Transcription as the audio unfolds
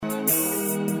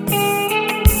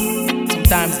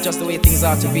sometimes it's just the way things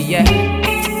ought to be, yeah.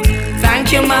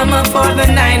 Thank you, Mama, for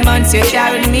the 9 months you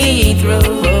carried me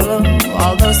through.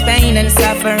 All those pain and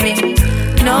suffering.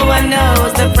 No one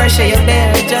knows the pressure you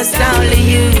bear, just only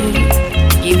you.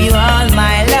 Give you all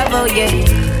my love, oh yeah.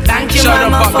 Thank you,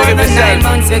 Mama, for the 9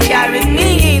 months you carried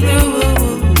me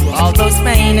through. All those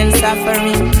pain and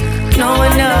suffering. No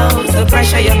one knows the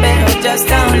pressure you bear,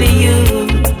 just only you.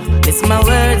 It's my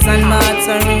words and my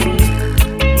offering.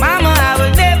 Mama, I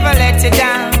will never let you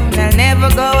down. I'll never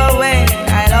go away,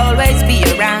 I'll always be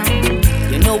around.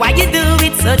 You know why you do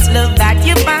it, such love that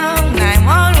you found. I'm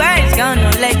always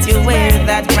gonna let you wear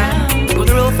that crown. Through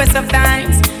the roughest of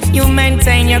times, you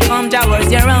maintain your calm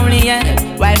towards your only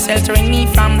end, while sheltering me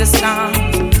from the storm.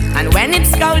 And when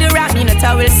it's cold, you wrap me in a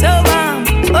towel so warm.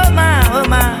 Oh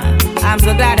my, I'm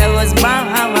so glad I was born.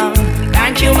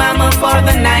 Thank you, Mama, for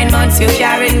the 9 months you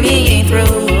carried me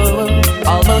through.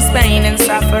 All those pain and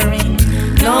suffering.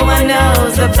 No one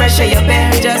knows the pressure you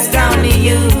bear, just only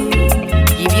you.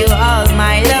 Give you all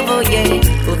my love, oh yeah.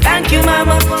 Oh, thank you,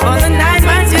 Mama, for the 9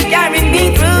 months you carried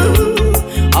me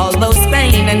through. All those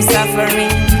pain and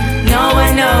suffering. No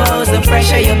one knows the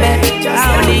pressure you bear, just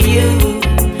only you.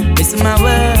 This is my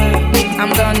word,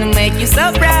 I'm gonna make you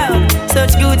so proud.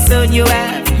 Such good son you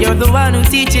have. You're the one who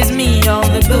teaches me all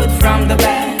the good from the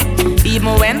bad.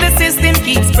 Even when the system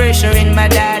keeps pressuring my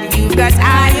dad, you got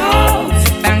high hopes.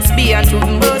 Thanks be unto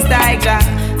the Most High God.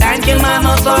 Thank you,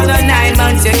 Mama, for the 9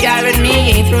 months you carried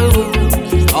me through.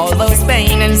 All those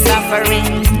pain and suffering.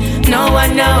 No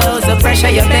one knows the pressure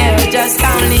you bear, just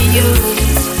only you.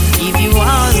 Give you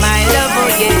all my love, oh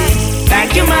yeah.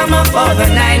 Thank you, Mama, for the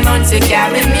 9 months you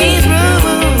carried me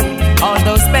through. All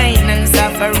those pain and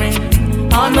suffering.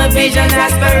 All my vision,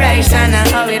 aspiration, I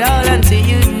owe it all unto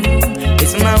you.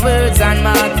 It's my words and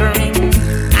my offering.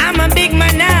 I'm a big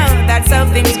man now, that's how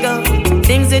things go.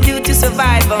 Things they do to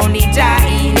survive, only Jah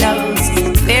knows.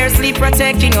 Fiercely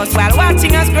protecting us while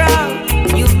watching us grow.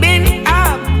 You've been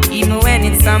up, even when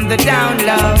it's on the down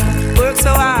low. Work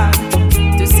so hard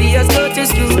to see us go to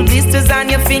school. Blisters on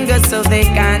your fingers so they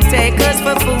can't take us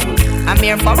for food. I'm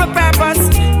here for a purpose,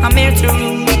 I'm here to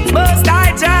rule. Most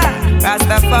High Jah,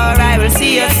 Rastafari will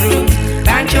see us through.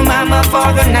 Thank you, Mama,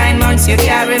 for the 9 months you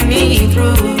carried me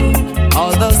through.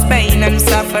 All those pain and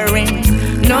suffering.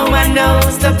 No one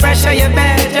knows the pressure you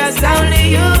bear, just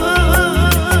only you.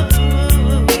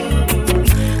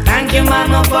 Thank you,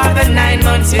 Mama, for the 9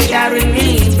 months you carried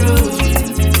me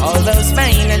through. All those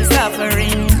pain and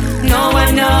suffering. No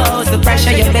one knows the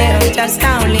pressure you bear, just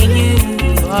only you.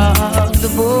 Oh, the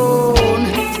bone.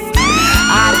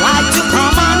 I'd like to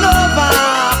come on over.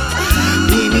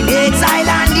 Baby, Dates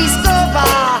Island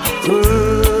discover.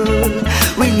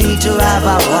 We need to have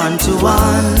a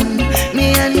one-to-one. Me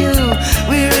and you,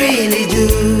 we really do.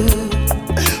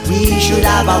 We should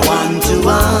have a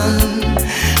one-to-one.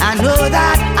 I know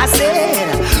that I said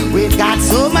we've got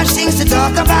so much things to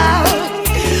talk about.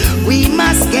 We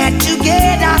must get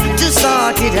together to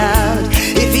sort it out.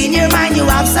 If in your mind you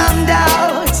have some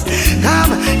doubts,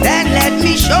 come, then let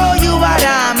me show you what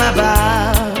I'm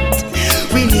about.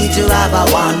 We need to have a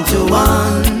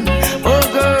one-to-one. Oh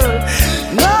girl,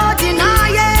 no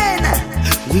denying.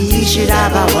 We should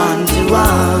have a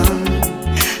one-to-one.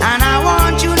 And I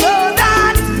want you to know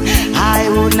that I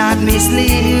would not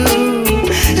mislead you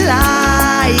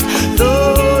like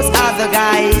those other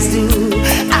guys do.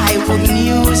 I wouldn't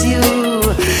use you.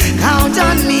 Count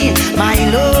on me, my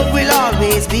love will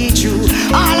always be true.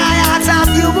 All I ask of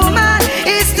you, woman,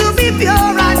 is to be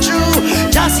pure and true.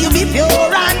 Just you be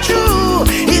pure and true.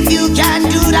 If you can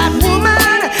do that,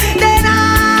 woman, then I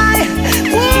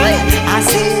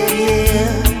say,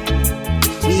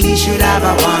 yeah, we should have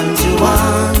a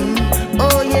one-to-one.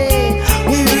 Oh yeah,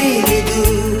 we really do,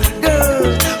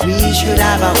 girl. We should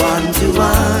have a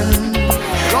one-to-one.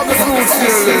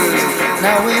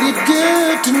 Now ain't it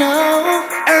good to know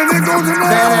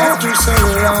that after so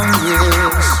long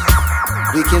years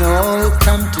we can all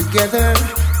come together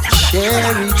to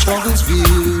share each other's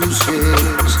views,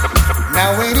 yes.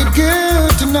 Now ain't it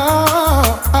good to know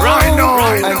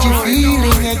aren't you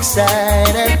feeling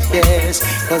excited, yes.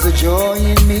 Cause the joy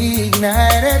in me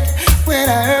ignited when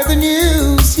I heard the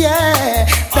news, yeah.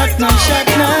 That no shot,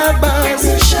 no buzz,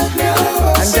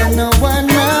 and then no one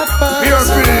no fuss,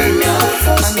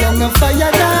 and then no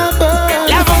fire no burn,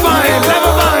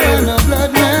 and no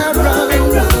blood no run.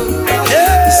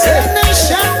 Said no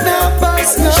shot, no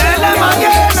buzz, no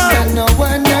fire, and no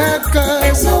one no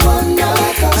curse,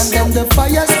 and then the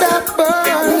fire stop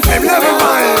burn, and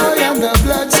the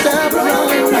blood stop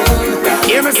run.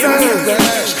 Hear me say,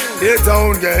 it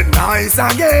don't get nice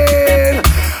again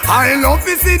I love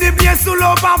to see the place full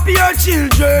of your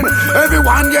children.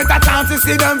 Everyone get a chance to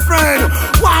see them friend.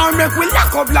 Why make we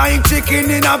lock up like chicken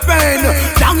in a pen?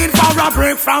 Longing for a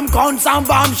break from guns and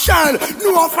bombshell.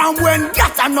 Know from when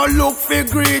get and no look for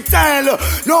great tell.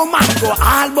 No man go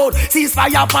all about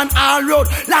ceasefire upon all road.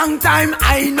 Long time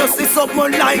I know see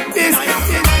something like this.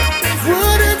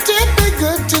 Wouldn't it be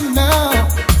good to know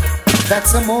that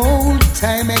some old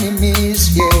time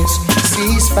enemies, yes,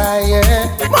 ceasefire.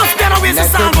 Must be a way to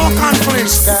solve our conflict.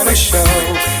 Start a show.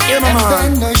 Yeah, and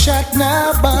then no shot,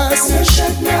 no bus.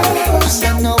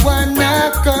 And no one,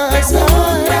 no cause.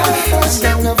 And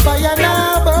then no fire,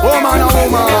 no burn. Woman, oh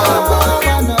woman.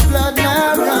 And no blood,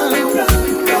 no run.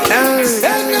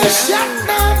 And no shot,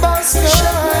 no bus.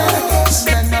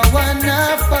 And no one,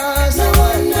 no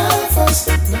fuss.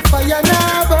 No fire,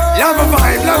 no burn. Love a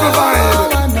vibe, love a vibe.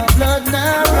 And no blood, no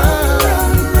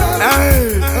run.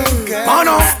 Hey, okay. Oh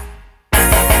no.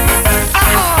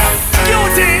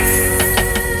 Guilty.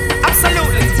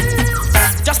 Absolutely.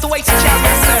 Just the way to carry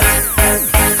yourself.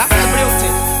 That's the beauty.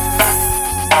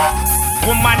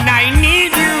 Woman, I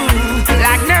need you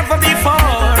like never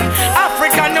before.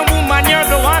 African woman, you're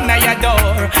the one I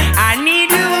adore. I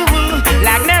need you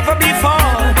like never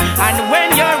before. And when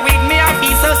you're with me, I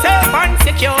feel so safe and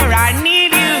secure. I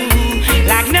need you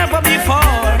like never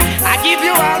before. I give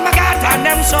you all my God and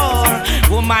I'm sure.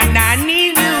 Woman, I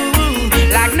need you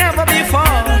like never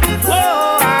before.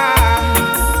 Whoa.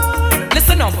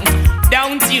 Listen up.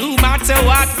 Don't you matter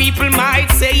what people might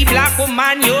say, black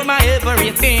woman, you're my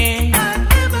everything.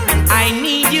 I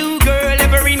need you, girl,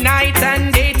 every night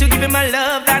and day to give you my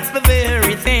love, that's the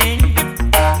very thing.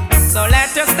 So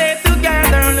let us stay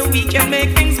together and we can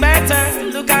make things better.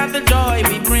 Look at the joy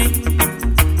we bring.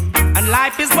 And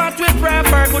life is what we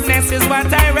prefer, goodness is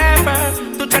what I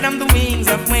refer. To turn on the wings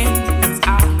of winds.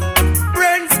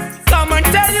 Friends, come and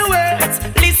tell you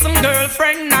it. Listen,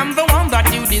 girlfriend, I'm the one that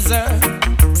you deserve.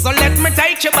 So let me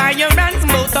take you by your hands.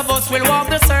 Both of us will walk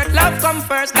the circle. Love come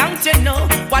first, don't you know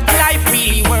what life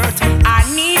really worth? I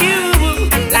need you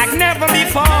like never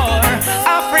before.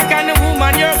 African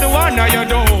woman, you're the one I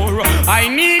adore. I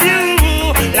need you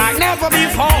like never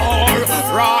before.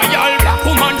 Royal black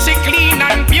woman, she clean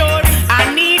and pure.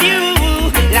 I need you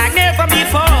like never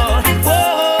before.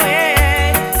 Oh,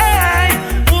 hey, hey,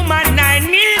 woman, I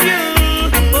need you.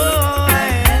 Oh,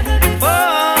 hey, oh,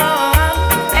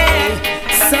 hey.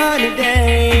 Sunny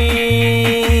day,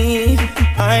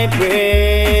 I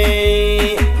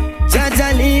pray, Jaja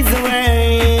leads the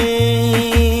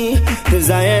way to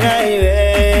Zion Highway.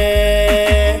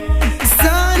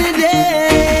 Sunny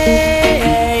day,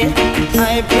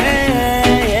 I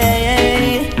pray,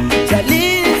 Jaja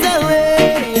leads the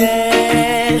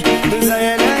way to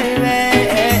Zion Highway.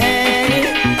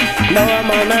 Now I'm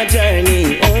on a journey,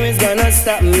 always gonna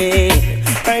stop me.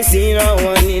 I see no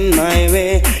one in my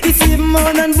way. It's even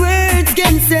more than words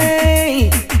can say.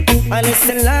 I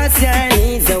listen last year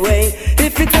leads the way.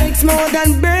 If it takes more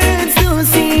than birds to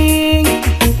sing,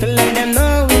 to let them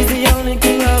know he's the only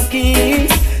king of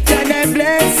kings. God, thy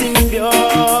blessing pure.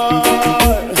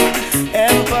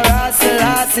 Emperor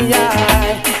Selassie,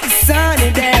 sunny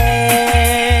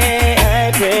day,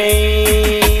 I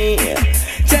pray.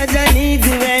 Jaja leads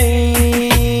the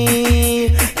way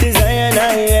to Zion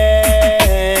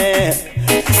Highway.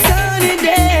 Sunny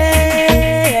day,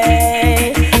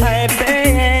 I pray.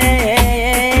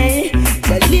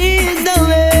 That leads the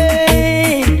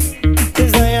way to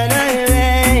Zion Highway.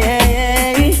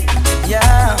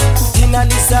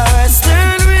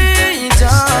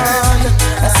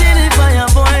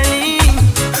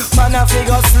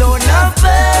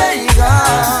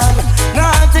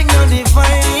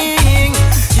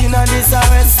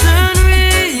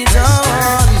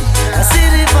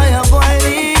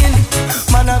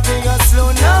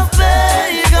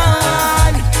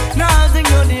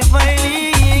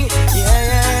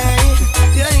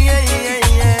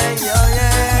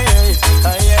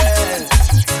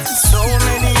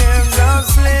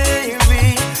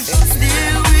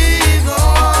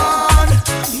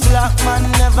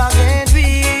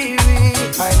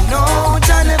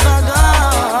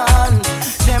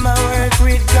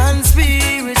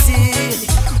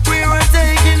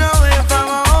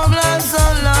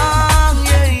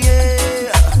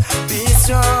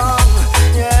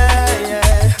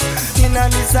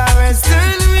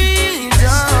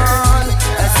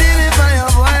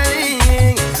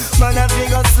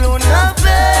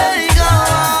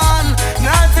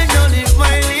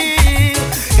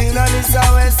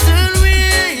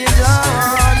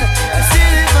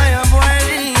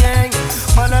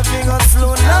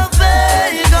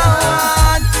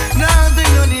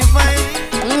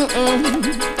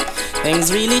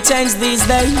 these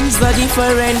days, a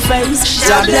different face.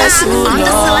 God bless who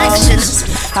knows.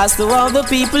 As to all the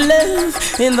people live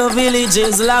in the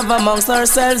villages, love amongst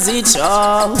ourselves each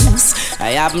us.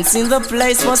 I haven't seen the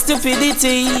place for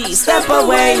stupidity. Step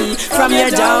away from your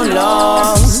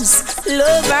downloads.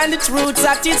 Love and the truth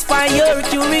satisfy your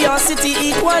curiosity,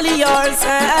 equally yours.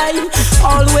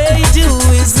 All we do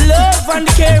is love and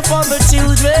care for the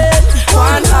children.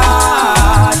 One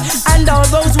heart. And all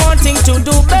those wanting to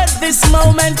do better this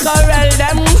moment, corral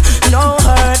them. No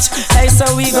hurt, hey, so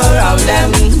we go round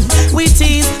them. We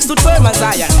tease, stood firm as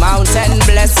Zion Mountain.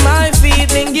 Bless my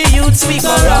feeling, the youths, we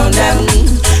go round them.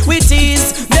 We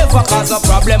tease, never cause a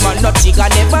problem and no chicken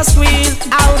never squeeze.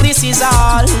 How this is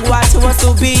all what was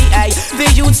to be, hey. The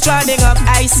youths trotting up,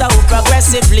 hey, so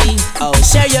progressively. Oh,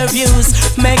 share your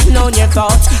views, make known your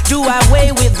thoughts. Do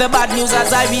away with the bad news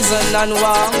as I reason and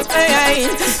walk. Hey, hey.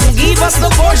 Give us the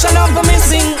portion of the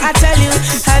missing, I tell you,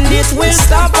 and it will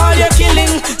stop all your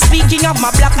killing. Speaking of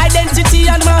my black identity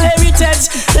and my heritage,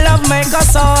 love make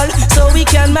us all so we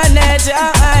can manage.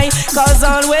 Cause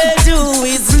all we do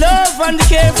is love and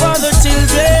care for the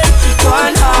children.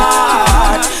 One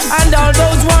heart. And all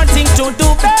those wanting to do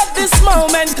better this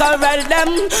moment, corral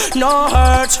them, no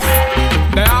hurt.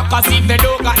 They are cause if they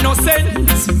don't got no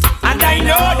sense, and I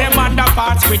know them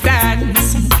underparts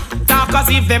pretense. Talk as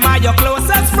if them are your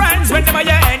closest friends, when them are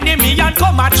your enemy and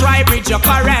come and try bridge your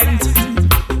current.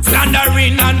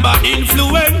 Slandering and bad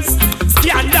influence,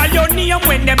 scandal your name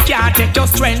when them can't take your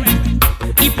strength.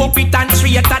 Hypocrite and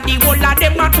traitor, the whole of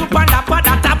them and put on the pad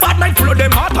that a bad mind flow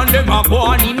them out and them are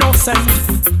born innocent.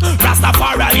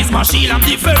 Rastafari is my shield and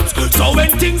defense, so when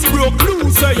things broke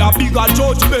loose, say a bigger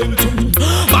judgment.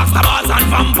 Bastards and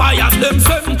vampires them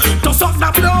send to suck the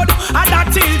blood and the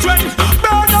children.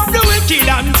 Burn up the wicked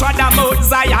and trod them out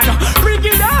Zion.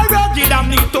 Wicked and rugged and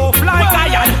the tough like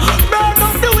iron. Burn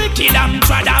up the wicked and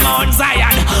trod them out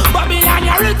Zion. Babylon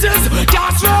your riches,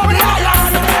 just roll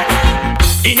lion.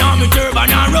 In all me turban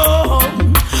and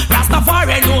robe,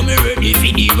 Rastafari know me ready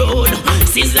for the road.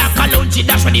 Sizzla Kalonji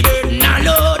dash for the burden and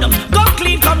load. Come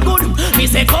clean, come good, me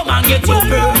say come and get your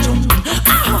burden.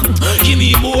 Give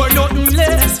me more, nothing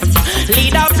less.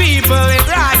 Lead the people with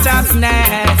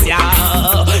righteousness,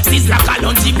 yeah. Sizzla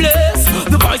Kalonji bless.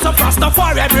 The voice of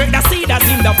Rastafari break the cedars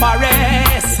in the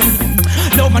forest.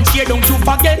 Love and cheer, don't you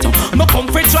forget. My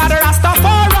comfort try the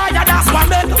Rastafari, yeah, that's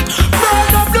what I meant.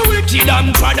 Burn up the wicked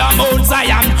and try the Mount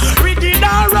Zion. Wicked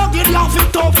and rugged, laughing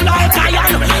tough like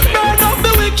iron. Burn up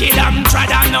the wicked and try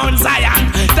the Mount Zion.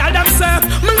 Tell them, sir,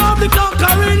 me love the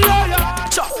conquering lion.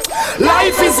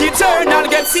 Life is eternal,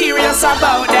 get serious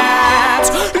about that.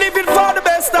 Living for the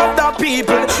best of the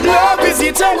people. Love is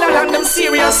eternal and I'm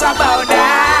serious about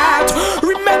that.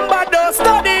 Remember the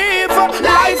study,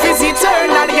 life is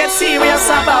eternal, get serious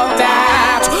about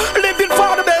that. Living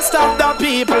for the best of the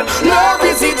people. Love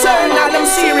is eternal, I'm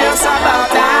serious about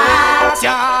that.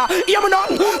 Yeah, you know,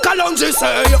 Kalonji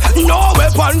say, no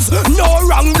weapons, no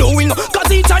wrongdoing. Cause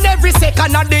each and every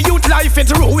second of the youth life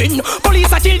is ruined.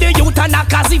 Police are kill the youth and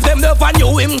knock as if them never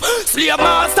knew him. Slave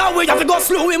master, we have to go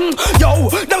slew him. Yo,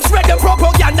 them spread them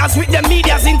propagandas with them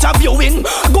medias interviewing.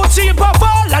 Go cheap up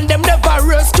all and them never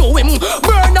rescue him.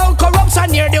 Burn down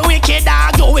corruption near the wicked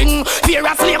are going. Fear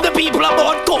a slave the people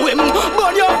about going.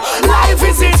 But yo, life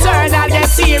is eternal, get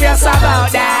serious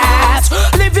about that.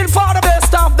 Living for the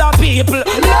best of the people.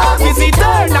 Love is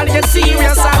eternal, get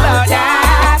serious about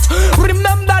that.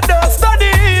 Remember the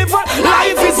study,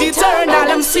 life is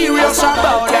eternal, I'm serious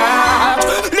about that.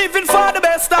 Living for the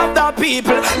best of the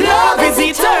people. Love is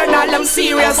eternal, I'm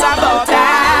serious about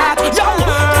that. Yo,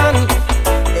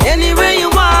 anywhere you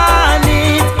want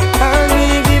it, I'll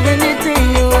be giving it to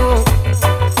you.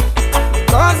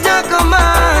 Cause your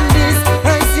command is,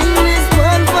 I sing this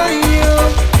one for you.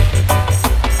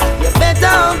 You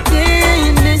better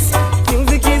obtain this.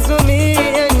 Music is for me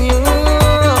and you.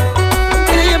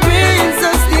 Till your brain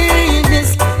sustain this.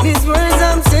 These words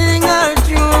I'm saying are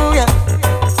true, yeah.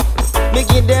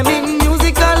 Make it them in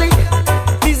musically,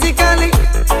 physically,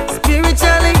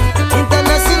 spiritually,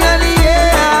 internationally,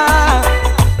 yeah.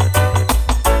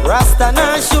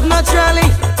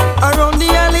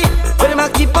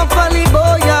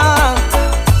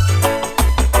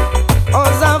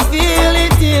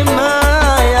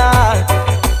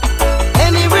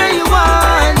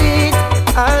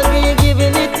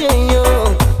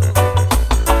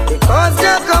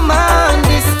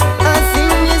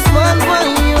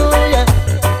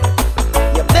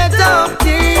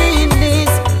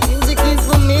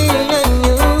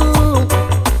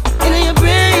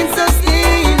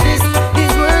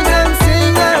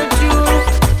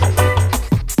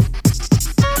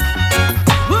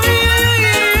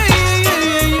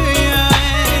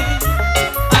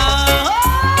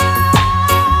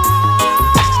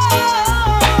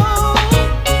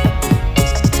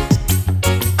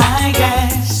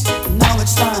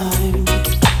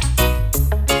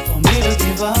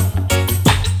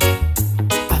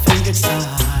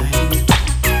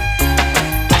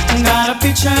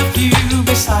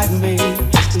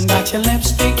 got your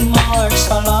lipstick marks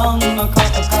along a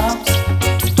couple cups.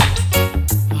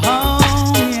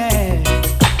 Oh yeah,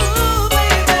 ooh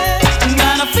baby.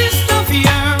 Got a fist of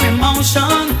your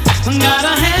emotion, got a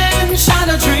hand shot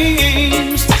of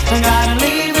dreams. Gotta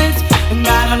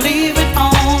leave it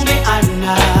on behind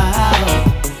now.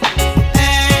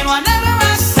 And whatever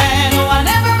I said,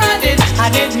 whatever I did, I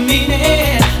didn't mean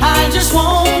it. I just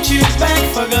want you back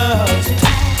for good.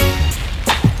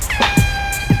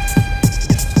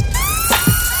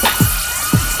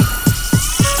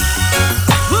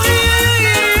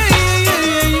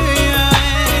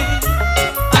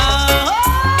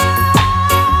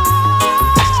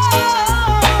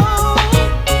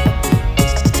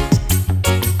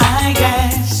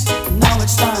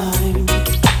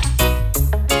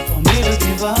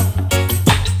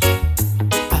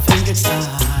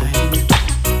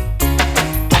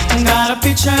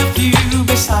 Of you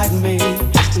beside me,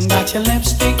 got your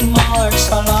lipstick marks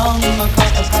along a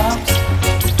couple cups.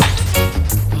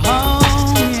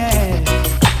 Oh yeah,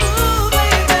 ooh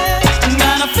baby.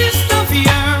 Got a fist of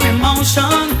your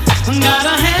emotion, got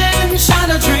a hand shot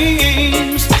of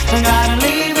dreams. Gotta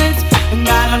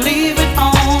leave it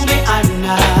on behind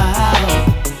now.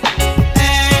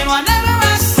 And whatever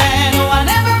I said,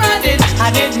 whatever I did, I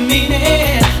didn't mean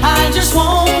it. I just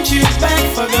want you back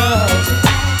for good.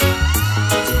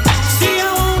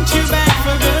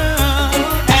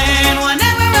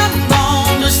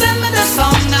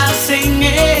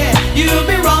 You'll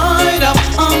be right up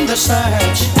on the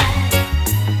search.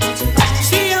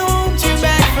 See, I want you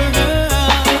back for good.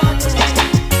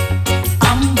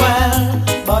 I'm well,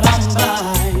 but I'm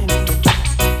blind.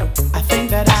 I think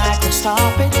that I could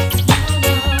stop it.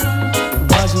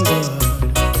 Wasn't good.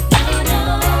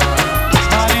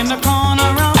 But in the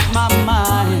corner of my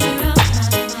mind,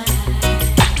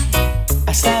 I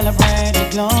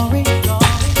celebrated glory.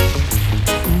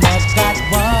 But that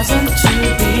wasn't to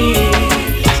be.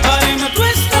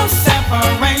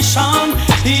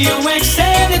 You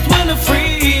said it when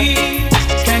free.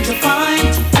 Can't you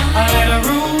find a little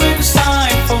room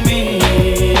inside for me?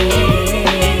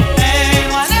 And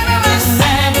whatever I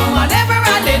said, whatever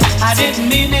I did, I didn't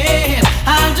mean it.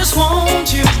 I just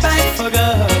want you back for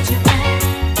good.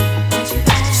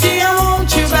 See, I want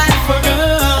you back for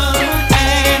good.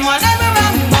 And whatever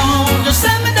I'm gone, just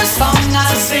send me the song,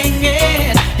 I'll sing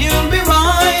it. You'll be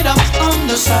right up on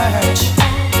the search.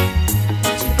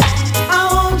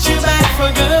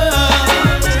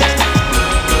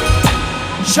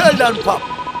 Sheldon Pop,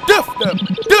 diff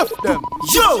them,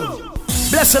 yo!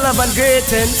 Bless love and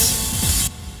greetings.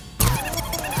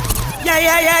 Yeah.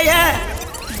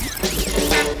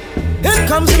 Here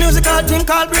comes the musical thing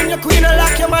called Bring Your Queen and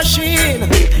Lock Your Machine.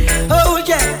 Oh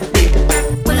yeah.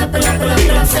 Pull up,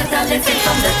 set and lift it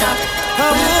from the top.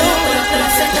 Pull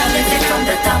up, set and lift it from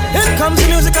the top. Here comes the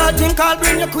musical thing called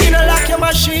Bring Your Queen and Lock Your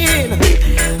Machine.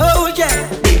 Oh yeah.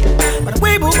 But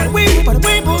we boo,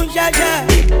 yeah.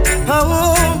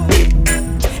 Oh,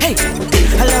 hey,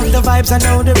 I love the vibes, I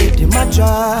know the rhythm I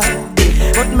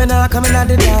drive. But me not coming at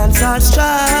the dance, I'll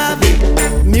strive.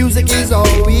 Music is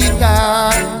all we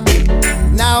got.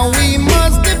 Now we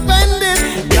must defend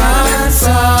it. Dance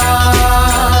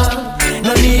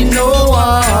no need no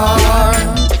war.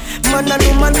 Man and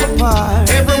woman apart.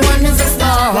 Everyone is a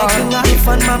star. Like King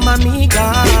Alpha and Mama Mika.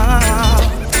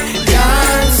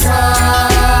 Dance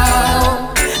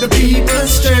the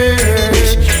people's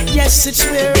church. Yes, it's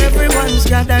where everyone's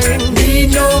gathering.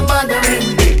 Need no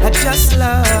bothering. I just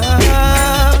love.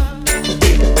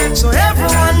 So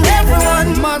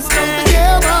everyone must come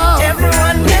together.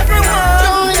 Everyone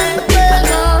join in the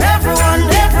pleasure. Everyone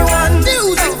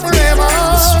music forever.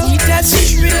 The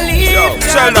sweetest relief. Yo,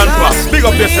 Sheldon Pop, big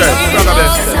up yourself.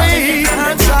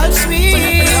 It's all sweet.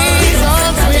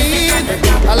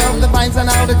 I love the vibes and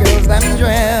how the girls them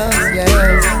dress, yes.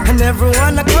 And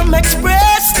everyone that come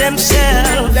express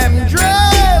themselves. Them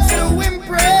dress to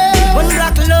impress. One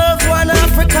black love, one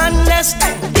Africanness.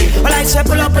 Well, I say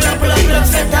pull up,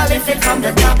 set a lift it from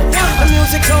the top. The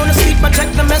music's on the sweet, but check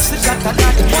the message that I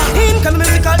got. In come the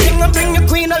musical thing and bring your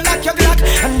queen and lock your glock.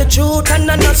 And the truth and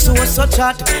the not so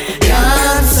hot.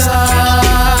 Dancer,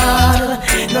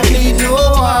 no need no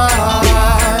war.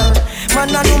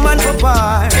 Man and woman for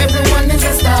par. Everyone is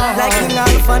a star. Like King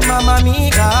Alpha and Mama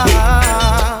Mika.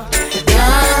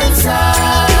 Dancer,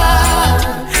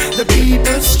 the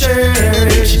people's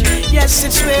church. Yes,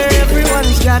 it's where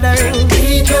everyone's gathering.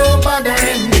 Need no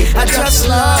bothering. I just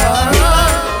love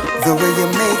the way you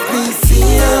make me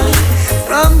feel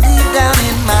from deep down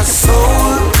in my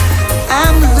soul.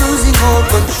 I'm losing all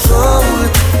control.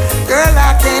 Girl,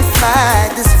 I can't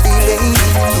fight this feeling.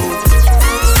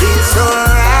 Feels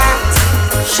alright.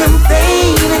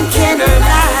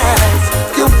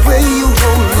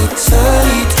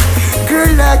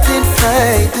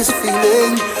 fight this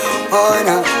feeling. Oh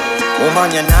no.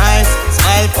 Woman, you're nice.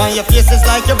 Smile on your face is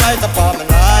like you bright upon my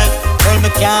life. Girl, me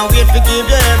can't wait to give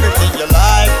you everything you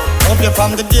like. Hope you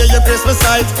from the day your Christmas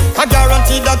sight. I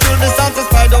guarantee that you'll be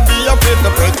satisfied. Don't be afraid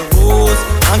to break the rules.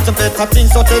 And to better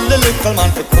things, so tell the little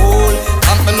man to cool.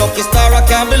 I'm my lucky star, I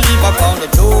can't believe I found a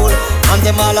jewel. And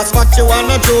them all ask what you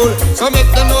wanna do. So make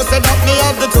them know say that me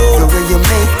have the tool. The way you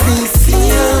make me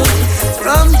feel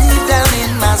from deep down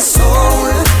in my soul,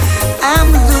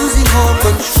 I'm losing all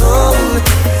control.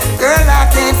 Girl, I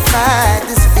can't fight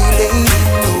this feeling,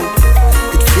 no.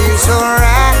 It feels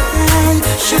alright.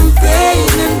 Champagne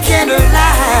and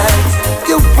candlelight,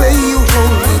 the way you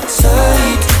hold me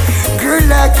tight.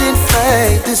 Girl, I can't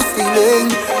fight this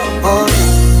feeling. Oh,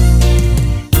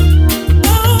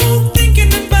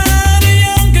 thinking about the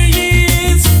younger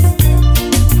years,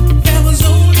 there was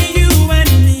only you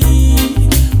and me.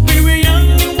 We were young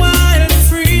and wild and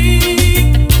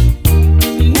free.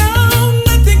 Now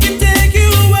nothing can take you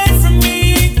away from me.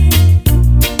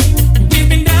 We've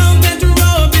been down that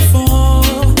road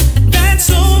before. That's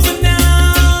over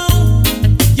now.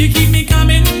 You keep me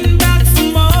coming back for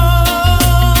more.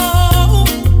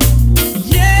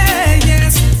 Yeah,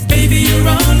 yes, baby, you're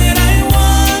all that I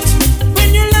want. When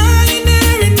you're lying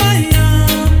there in my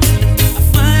arms, I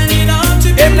find it hard to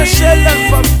believe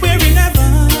we're in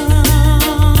heaven.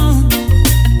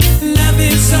 Love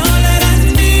is all that I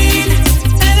need,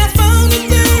 and I found it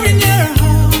there in your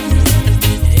heart.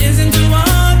 Isn't too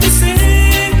hard to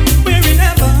say we're in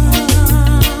heaven.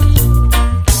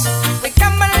 We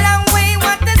come a long way,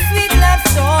 what a sweet love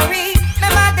story.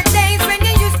 Remember the days when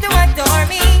you used to adore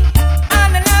me. All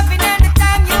the loving and the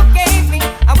time you gave me.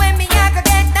 And when me I could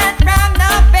get that from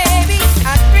now, baby. I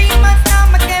 3 months now,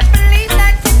 I can't believe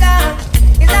that you gone.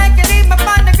 It's like you leave me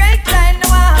upon the great line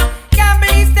wall. Can't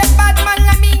believe that bad man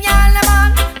like me all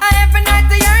alone. Every night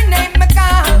to your name I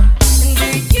call. And do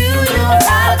you know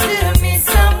how to miss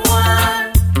someone?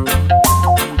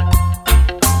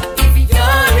 If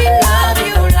you're in love,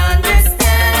 you'll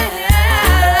understand.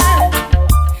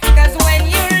 'Cause when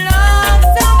you love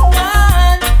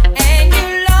someone and you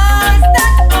lost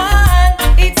that one,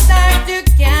 it's hard to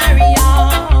carry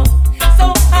on. So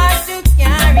hard to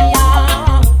carry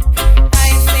on. I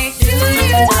say, do you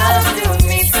love to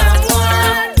meet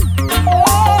someone?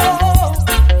 Oh,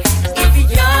 if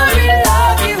you're in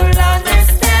love, you'll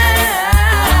understand.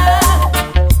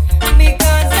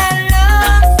 Because I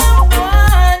love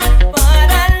someone, but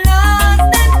I lost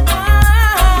that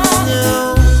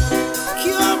one.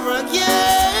 Cure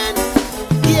again,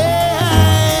 yeah.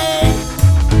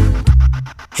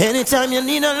 Anytime you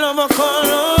need a lover, call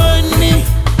on me.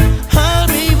 I'll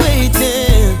be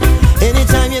waiting.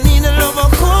 Anytime you need a lover,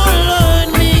 call on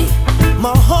me.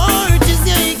 My heart is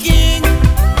aching.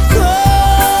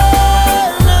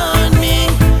 Call on me.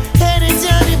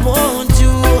 Anytime you want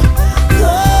to,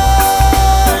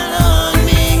 call on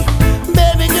me.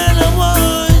 Baby girl, I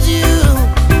want you.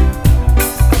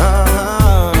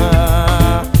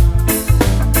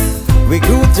 We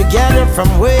grew together from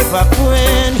way back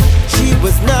when she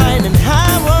was 9 and I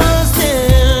was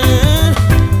 10.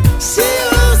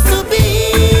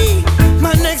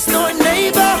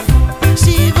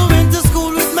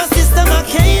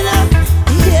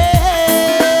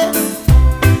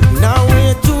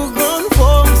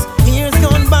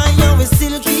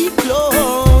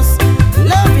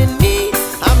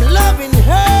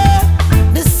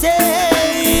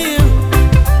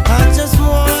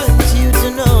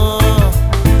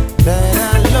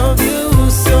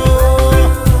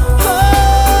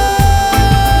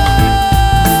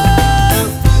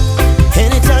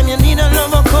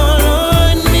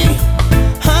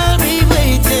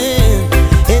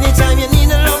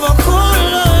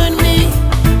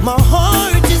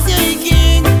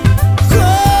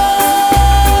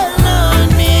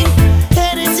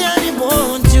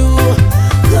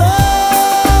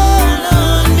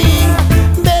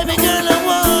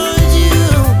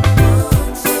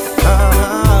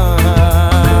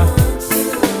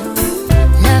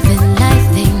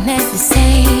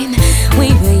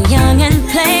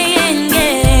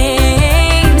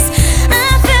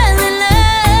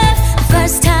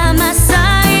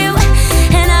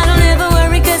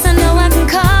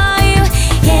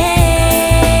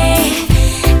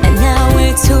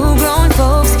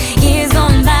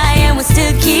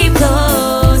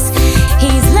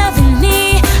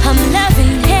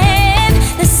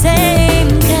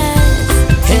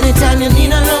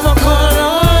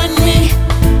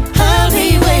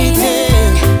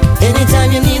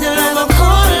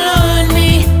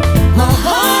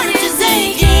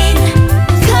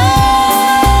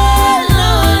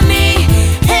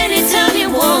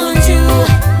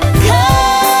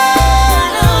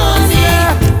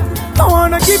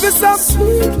 you some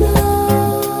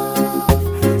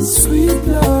sweet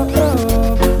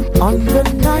love on the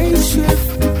night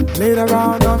shift. Later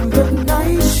on the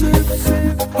night shift.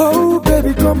 Oh,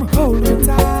 baby, come hold me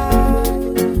tight.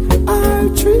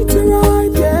 I'll treat you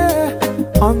right,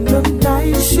 yeah. On the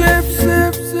night shift,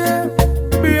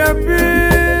 baby.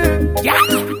 Yeah.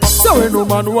 So ain't no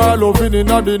man who are loving in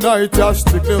the night, yeah.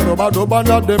 Strictly rubber dub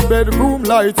under them bedroom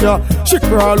light, yeah. She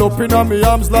crawl up in me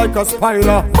arms like a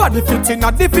spider. Body fitting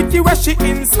at the 50 where she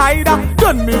inside her.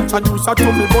 Then me introduce her to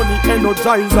me money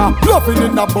energizer. Loving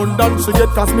in abundance, she get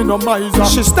cause me no miser.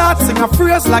 She starts sing a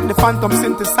phrase like the phantom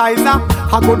synthesizer.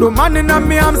 I go do man in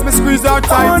me arms, me squeeze her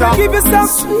tighter. I wanna give you some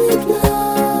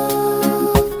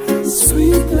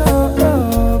sweet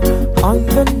love on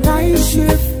the night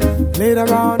shift.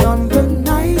 Later on the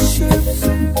night shift.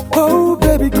 Oh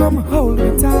baby, come hold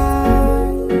me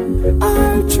tight.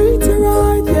 I'll treat you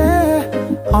right,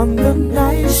 yeah. On the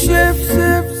night shift,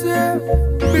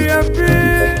 baby.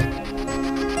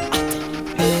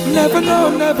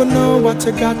 Never know what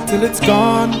you got till it's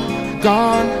gone,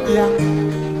 yeah.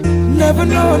 Never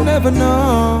know.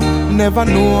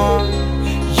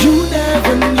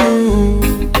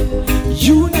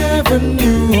 You never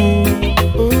knew.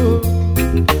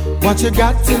 What you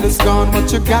got till it's gone,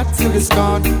 what you got till it's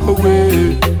gone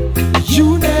away.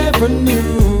 You never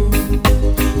knew.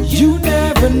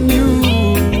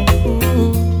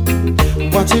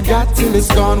 What you got till it's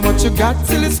gone, what you got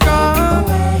till it's gone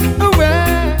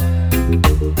away.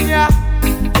 Yeah.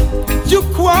 You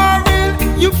quarrel,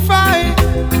 you fight.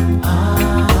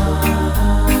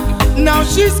 Now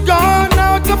she's gone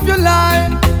out of your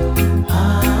life.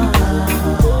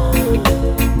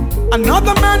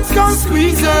 Another man's gonna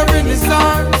squeeze her in his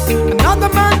arms. Another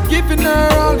man giving her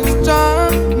all his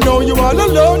charm. No, you all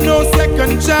alone, no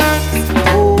second chance.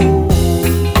 Oh,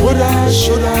 woulda,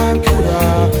 shoulda,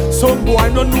 coulda. Some boy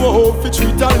no know how to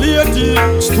treat a lady.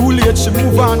 It's too late, she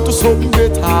move on to something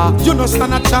better. You no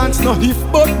stand a chance, no if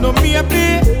but no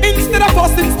maybe. Instead of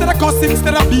fuss, instead of cuss,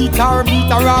 instead of meet her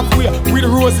halfway. With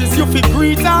roses you fit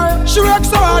greet her. She works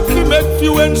so hard to make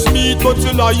few ends meet, but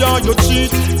you lie and you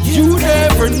cheat. You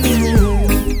never knew.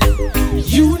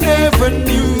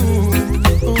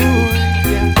 Ooh,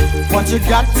 yeah. What you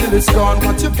got till it's gone,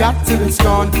 what you got till it's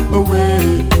gone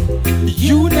away.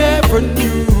 You never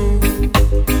knew.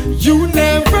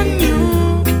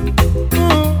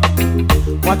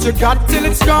 What you got till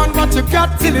it's gone, what you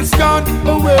got till it's gone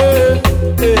away.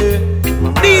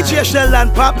 DJ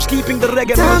Sheldon Pops keeping the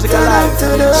reggae music alive.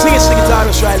 Sing it,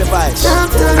 guitarist, Riley Vice.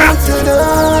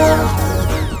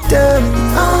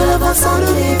 All of us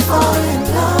only fall in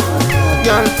love.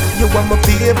 Girl, you want my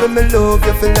baby, me love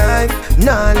you for life.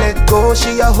 Nah, let go,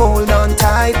 she a hold on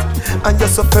tight. And you're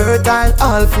so fertile,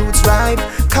 all fruits ripe.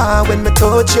 Car when me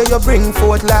touch you, you bring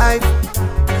forth life.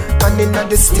 And in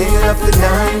the still of the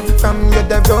night, from you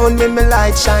around me, my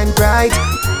light shine bright.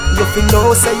 You feel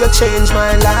no say you change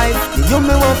my life. You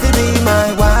me want to be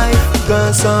my wife.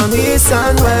 Girl, some east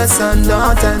and west and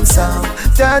north and south.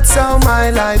 That's how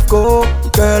my life go.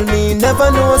 Girl, me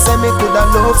never know say me coulda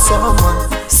love someone.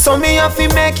 So me have to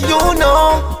make you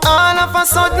know. All of a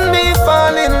sudden me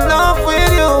fall in love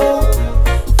with you.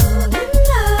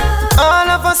 All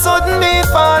of a sudden me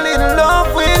fall in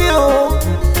love with you.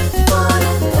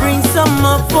 Bring some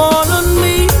up on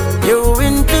me. Your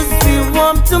interest feel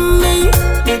warm to me.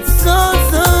 It's so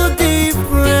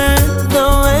different the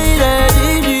way that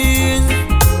it is.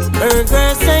 Her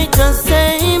grass ain't the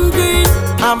same green.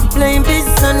 I'm playing this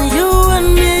on you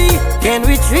and me. Can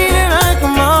we treat her like a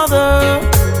mother?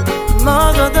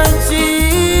 Mother that she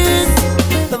is.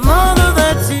 The mother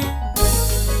that she is.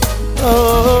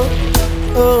 Oh,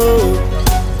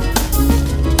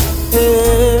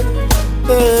 yeah,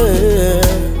 yeah.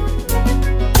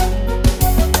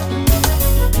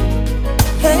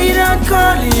 Hey, that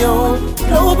Corleone,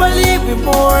 globally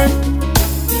reborn.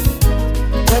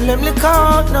 Tell them look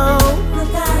out now.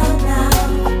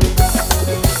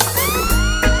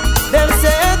 Them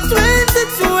say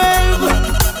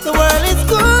 2012, the world is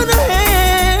gonna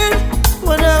end.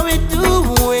 What are we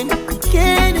doing?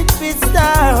 Can it be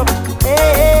stopped?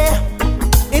 Hey,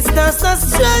 it's just a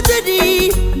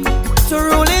tragedy to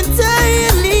rule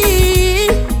entirely.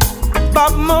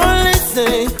 Bob Marley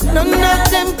say, none of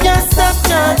them can stop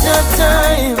Georgia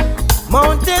time.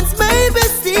 Mountains may be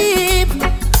steep,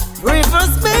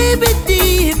 rivers may be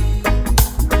deep.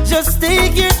 Just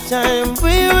take your time,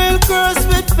 we will cross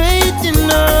with faith in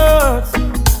us.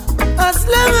 As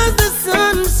long as the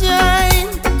sun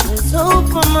shines, there's hope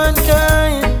for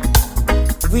mankind.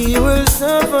 We will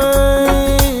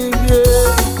survive,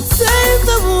 yeah. Save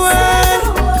the world,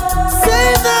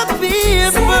 save the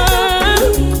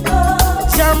people.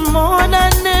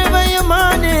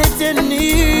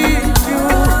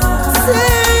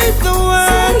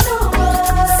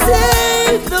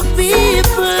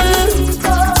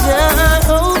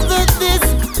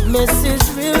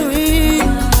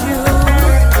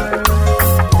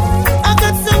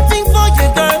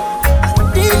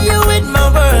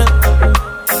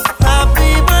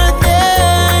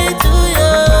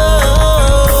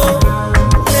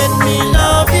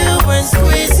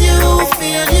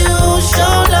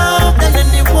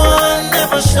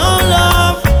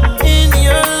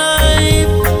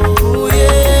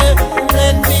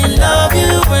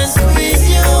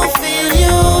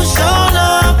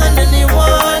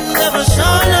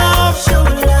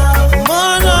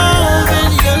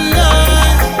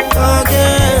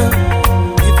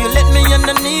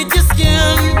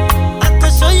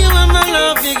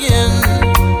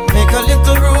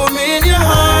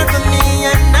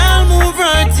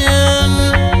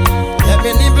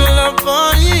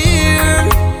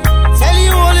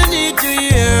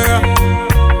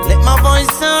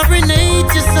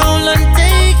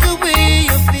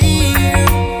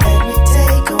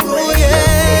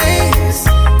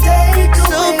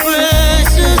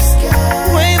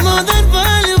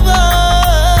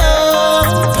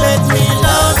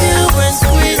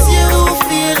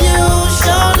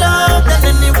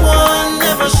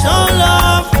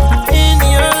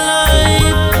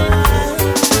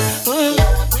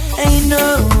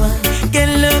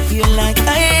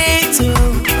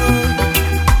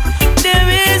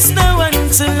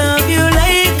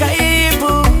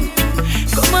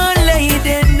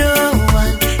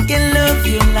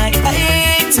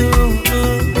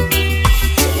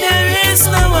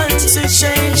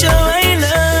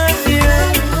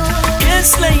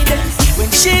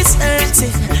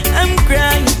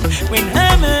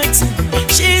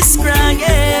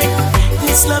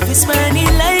 This love is burning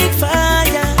like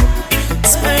fire.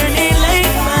 It's burning like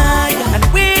fire. And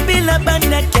we build a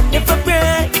band that can never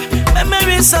break.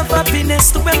 Memories of happiness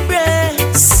to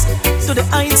embrace. To the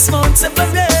ice mountains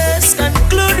Everest.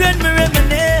 Conclude when we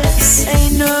reminisce.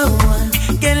 Ain't no one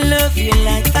can love you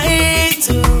like I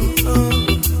do.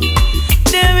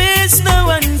 There is no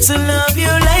one to love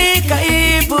you like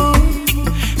I do.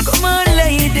 Come on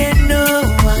lady, no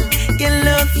one can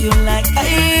love you like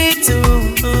I do.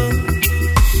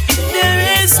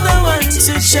 There is no one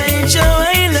to change how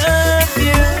I love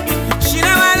you. She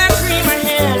don't wanna cream her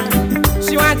hair.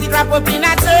 She wants it wrapped up in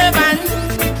a turban.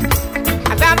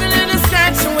 I love the little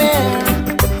skirt she wear.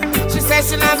 She says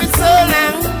she loves it so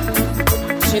long.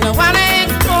 She don't wanna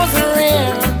expose her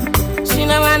hair. She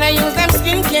don't wanna use them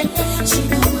skincare. She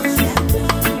don't wanna.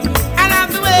 I love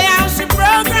the way how she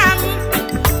program.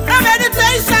 Her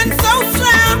meditation so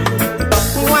strong.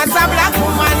 Who wants a black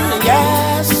woman?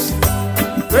 Yes.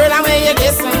 Girl, the way you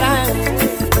this alive.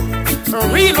 A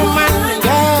real woman,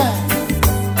 yeah.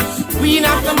 Queen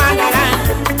of the motherland.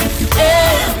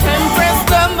 Hey, Empress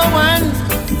number one.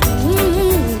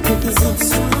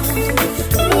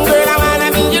 Girl, I wanna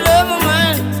be your lover,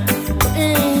 man.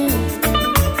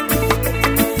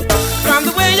 From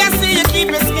the way I see you keep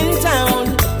your skin down,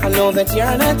 I know that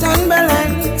you're not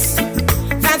unbalanced.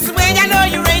 That's the way I know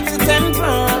you rate your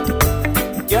temper.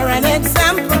 You're an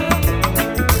example.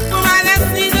 While I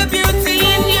see the beauty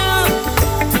in you,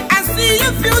 I see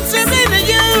your future in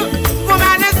you.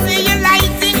 Woman, I see your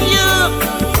light in you.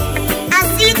 I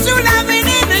see true loving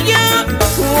in you.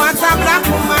 Who wants a black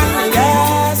woman?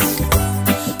 Yes.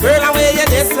 Girl, the way you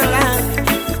this alive.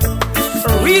 A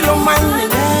real woman,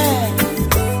 yeah.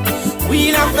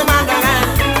 Queen of the motherland.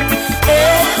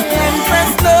 Hey,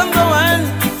 Empress number one.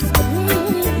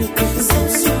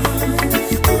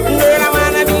 Girl, I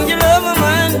wanna be your lover,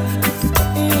 man.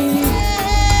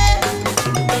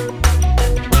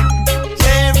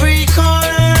 Every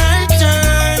corner I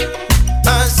turn, I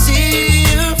see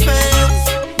your face.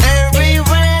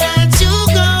 Everywhere that you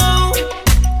go,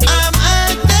 I'm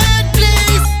at that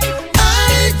place. I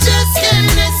just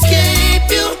can't escape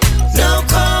you. No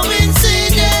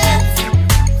coincidence.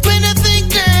 When I think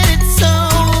that it's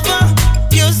over,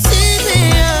 you see me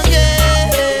again.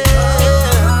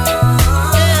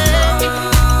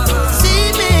 See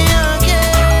me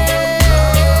again.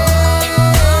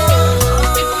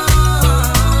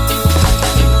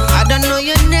 I don't know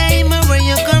your name or where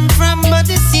you come from, but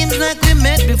it seems like we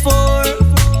met before.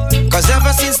 Cause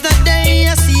ever since that day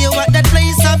I see you at that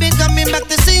place, I've been coming back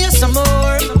to see you some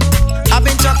more. I've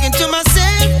been talking to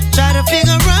myself, try to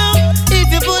figure out if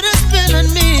you put a spell on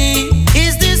me.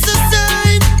 Is this a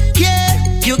sign? Yeah,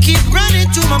 you keep running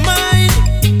through my mind.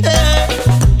 Yeah.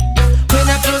 When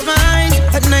I close my eyes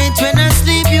at night, when I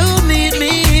sleep, you meet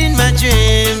me in my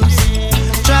dreams.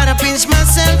 Try to pinch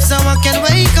myself so I can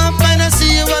wake up and I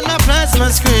see you on my plasma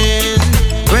screen.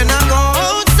 When I go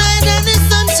outside and the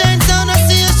sun shines down, I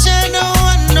see you shine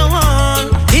on the wall.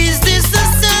 Is this a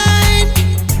sign?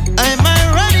 Am I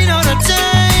running out of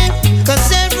time?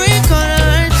 Cause every corner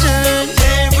I turn,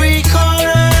 every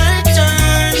corner I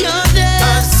turn, you're there.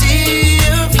 I see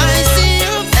your face.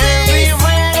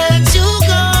 Everywhere that you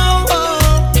go,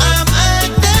 I'm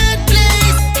at that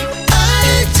place.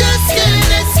 I just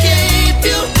can't escape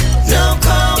you. No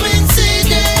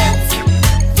coincidence.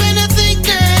 When I think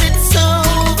that it's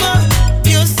over,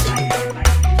 you see.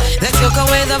 They took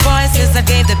away the voices that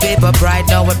gave the people pride.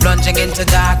 Now we're plunging into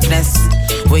darkness.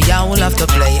 We all have to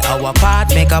play our part,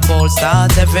 make a bold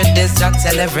start. Every disc track,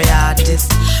 tell every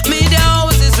artist. Media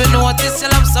houses, we notice,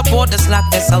 you'll have support the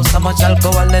slackness. How so much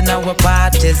alcohol in our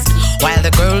parties. While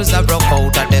the girls are broke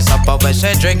out at this upper where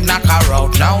she drink, knock her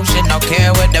out. Now she no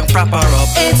care with them crap her up.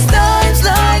 It's the